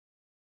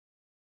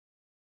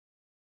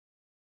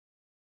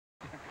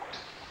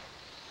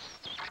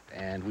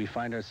And we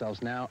find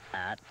ourselves now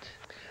at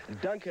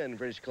Duncan,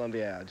 British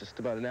Columbia, just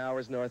about an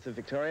hour's north of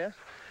Victoria,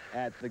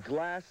 at the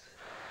Glass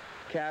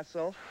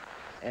Castle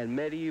and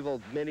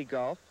Medieval Mini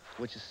Golf,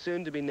 which is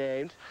soon to be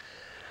named,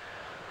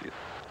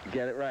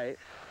 get it right,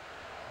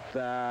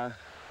 the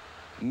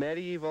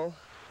Medieval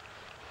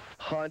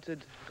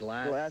Haunted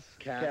Glass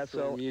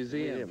Castle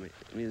Museum.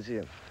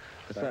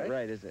 That's not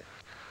right, is it?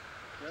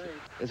 Right.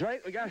 That's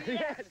right, we got it,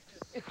 yes!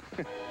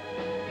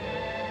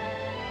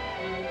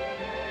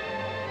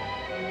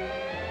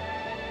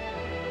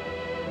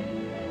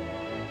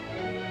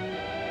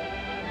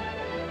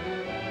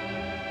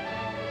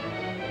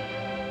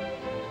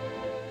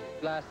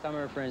 Last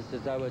summer, for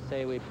instance, I would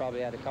say we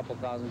probably had a couple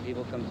thousand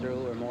people come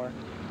through or more.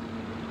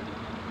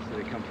 So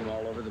they come from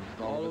all over the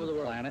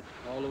world. Planet?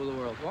 All over the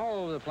world.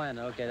 All over the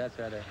planet. Okay, that's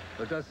right.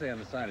 But it does say on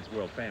the sign it's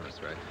world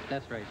famous, right?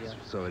 That's right, yeah.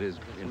 So it is,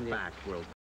 in fact, world